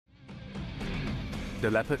the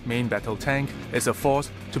Leopard main battle tank is a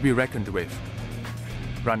force to be reckoned with.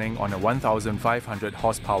 Running on a 1,500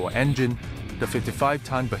 horsepower engine, the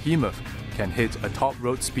 55-ton behemoth can hit a top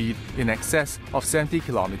road speed in excess of 70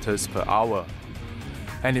 kilometers per hour.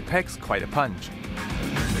 And it packs quite a punch.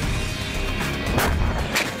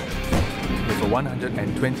 With a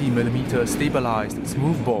 120mm stabilized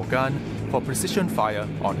smoothbore gun for precision fire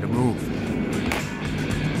on the move.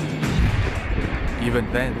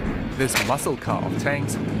 Even then, this muscle car of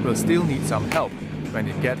tanks will still need some help when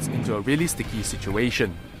it gets into a really sticky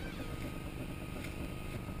situation.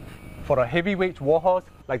 For a heavyweight warhorse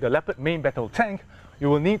like the Leopard main battle tank, you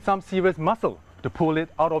will need some serious muscle to pull it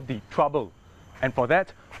out of deep trouble. And for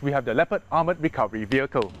that, we have the Leopard Armored Recovery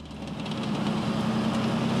Vehicle.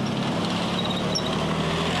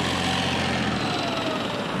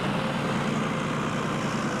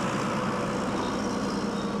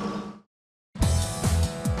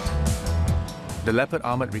 The Leopard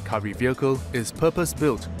Armored Recovery Vehicle is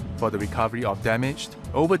purpose-built for the recovery of damaged,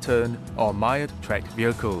 overturned or mired tracked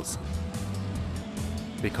vehicles.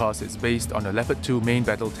 Because it's based on a Leopard 2 main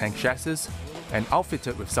battle tank chassis and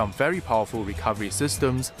outfitted with some very powerful recovery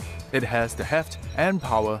systems, it has the heft and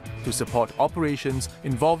power to support operations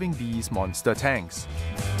involving these monster tanks.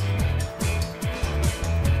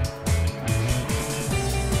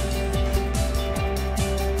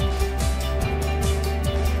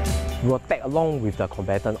 We will tag along with the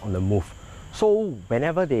combatant on the move. So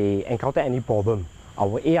whenever they encounter any problem,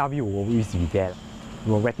 our ARV will always be there.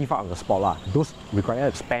 We will rectify on the spot. Those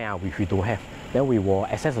required spare which we don't have. Then we will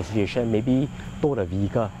assess the situation, maybe tow the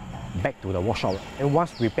vehicle back to the workshop. And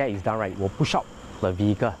once repair is done, right, we'll push out the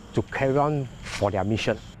vehicle to carry on for their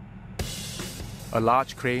mission. A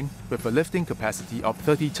large crane with a lifting capacity of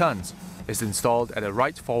 30 tons is installed at the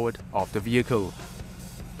right forward of the vehicle.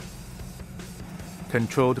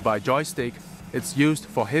 Controlled by joystick, it's used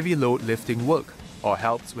for heavy load lifting work or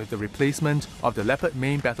helps with the replacement of the Leopard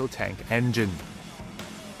main battle tank engine.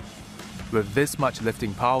 With this much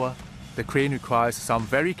lifting power, the crane requires some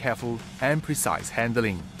very careful and precise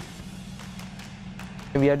handling.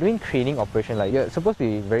 We are doing craning operation, like you're supposed to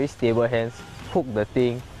be very stable hands, hook the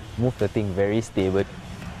thing, move the thing very stable.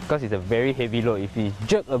 Because it's a very heavy load, if you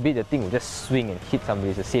jerk a bit, the thing will just swing and hit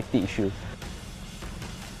somebody. It's a safety issue.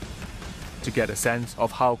 To get a sense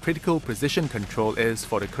of how critical precision control is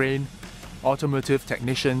for the crane, automotive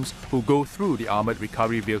technicians who go through the Armored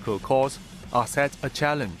Recovery Vehicle course are set a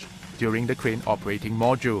challenge during the crane operating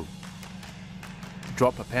module.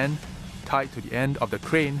 Drop a pen tied to the end of the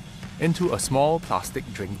crane into a small plastic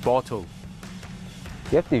drink bottle.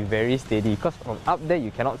 You have to be very steady because from up there you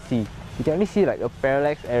cannot see. You can only see like a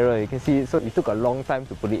parallax error, you can see it, so it took a long time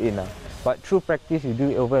to put it in. But through practice, you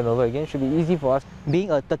do it over and over again, it should be easy for us.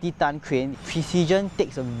 Being a 30-ton crane, precision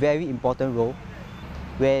takes a very important role.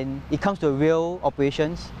 When it comes to real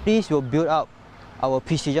operations, this will build up our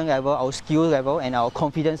precision level, our skill level, and our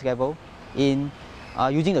confidence level in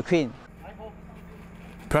using the crane.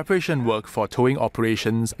 Preparation work for towing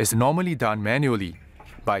operations is normally done manually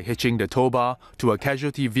by hitching the tow bar to a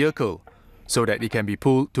casualty vehicle so that it can be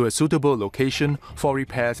pulled to a suitable location for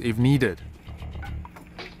repairs if needed.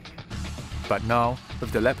 But now,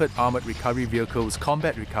 with the Leopard Armored Recovery Vehicle's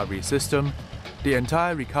combat recovery system, the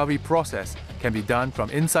entire recovery process can be done from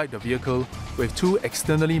inside the vehicle with two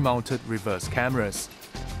externally mounted reverse cameras.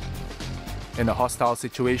 In a hostile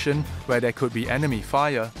situation where there could be enemy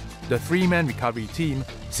fire, the three-man recovery team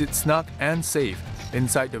sits snug and safe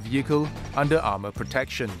inside the vehicle under armor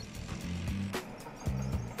protection.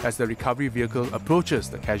 As the recovery vehicle approaches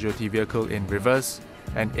the casualty vehicle in reverse,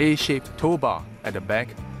 an A-shaped tow bar at the back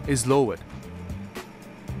is lowered.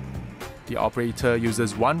 The operator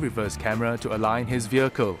uses one reverse camera to align his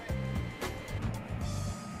vehicle.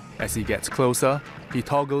 As he gets closer, he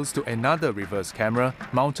toggles to another reverse camera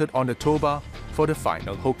mounted on the tow bar for the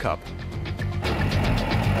final hookup.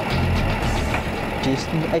 It's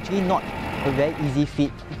actually not a very easy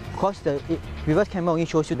feat because the reverse camera only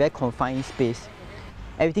shows you very confined space.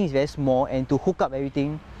 Everything is very small, and to hook up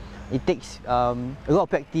everything, it takes a lot of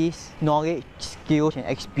practice, knowledge, skills and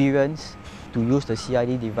experience to use the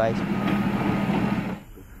CID device.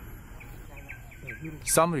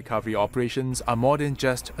 Some recovery operations are more than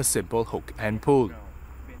just a simple hook and pull.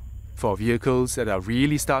 For vehicles that are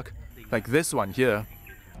really stuck, like this one here,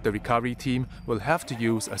 the recovery team will have to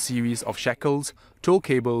use a series of shackles, tow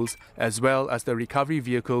cables, as well as the recovery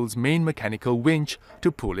vehicle's main mechanical winch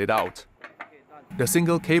to pull it out. The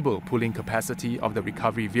single cable pulling capacity of the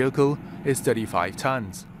recovery vehicle is 35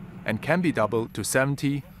 tons and can be doubled to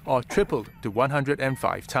 70 or tripled to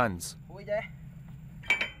 105 tons.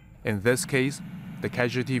 In this case, the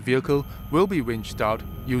casualty vehicle will be winched out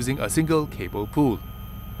using a single cable pull,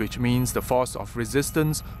 which means the force of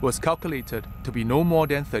resistance was calculated to be no more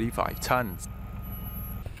than 35 tons.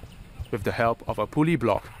 With the help of a pulley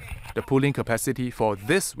block, the pulling capacity for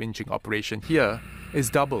this winching operation here is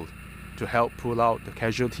doubled to help pull out the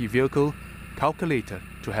casualty vehicle, calculated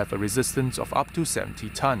to have a resistance of up to 70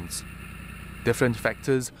 tons. Different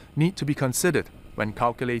factors need to be considered when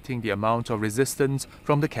calculating the amount of resistance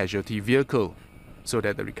from the casualty vehicle, so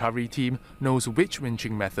that the recovery team knows which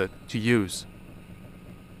winching method to use.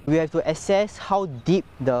 We have to assess how deep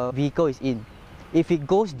the vehicle is in. If it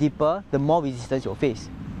goes deeper, the more resistance you'll face.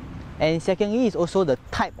 And secondly, is also the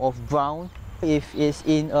type of ground. If it's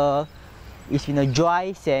in a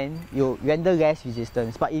dry sand, you'll render less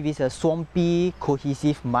resistance. But if it's a swampy,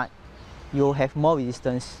 cohesive mud, you'll have more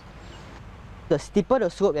resistance. The steeper the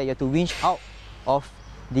slope that you have to winch out of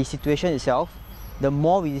the situation itself, the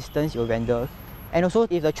more resistance you'll render. And also,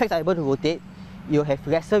 if the tracks are able to rotate, you'll have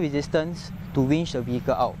lesser resistance to winch the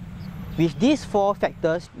vehicle out. With these four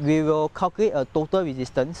factors, we will calculate a total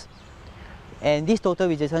resistance, and this total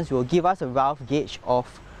resistance will give us a rough gauge of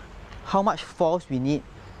how much force we need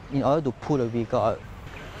in order to pull the vehicle out.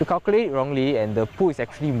 If you calculate it wrongly and the pull is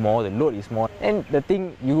actually more, the load is more, and the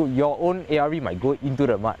thing, your own ARV might go into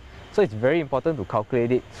the mud. So it's very important to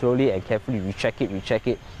calculate it slowly and carefully, recheck it,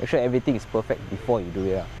 make sure everything is perfect before you do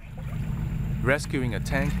it. Rescuing a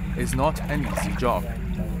tank is not an easy job.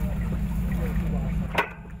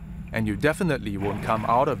 And you definitely won't come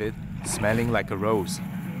out of it smelling like a rose.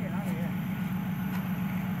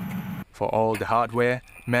 For all the hardware,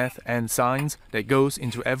 math and science that goes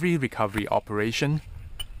into every recovery operation,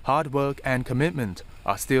 hard work and commitment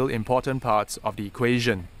are still important parts of the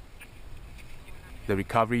equation. The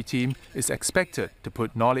recovery team is expected to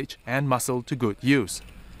put knowledge and muscle to good use,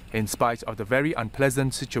 in spite of the very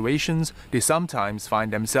unpleasant situations they sometimes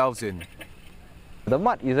find themselves in. The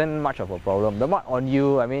mud isn't much of a problem. The mud on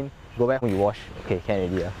you, I mean, go back when you wash, okay,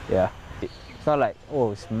 can already, yeah. It's not like,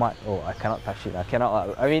 oh, it's mud, oh, I cannot touch it, I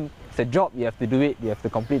cannot, I mean, it's a job, you have to do it, you have to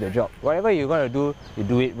complete the job. Whatever you're going to do, you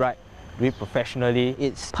do it right, do it professionally.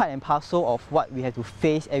 It's part and parcel of what we have to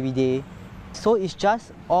face every day. So it's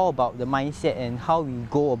just all about the mindset and how we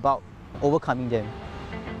go about overcoming them.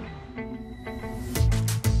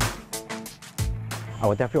 I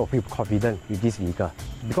will definitely feel confident with this vehicle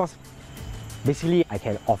because basically I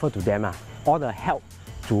can offer to them all the help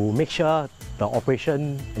to make sure the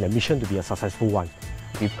operation and the mission to be a successful one.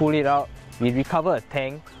 We pull it out, we recover a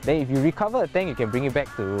tank, then if you recover a tank, you can bring it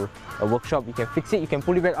back to a workshop, you can fix it, you can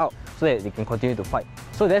pull it back out so that they can continue to fight.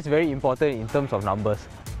 So that's very important in terms of numbers.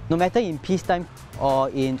 No matter in peacetime or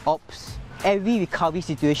in ops, every recovery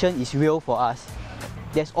situation is real for us.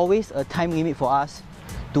 There's always a time limit for us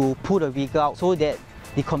to pull the vehicle out so that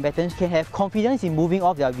the combatants can have confidence in moving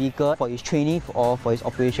off their vehicle for its training or for its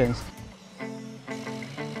operations.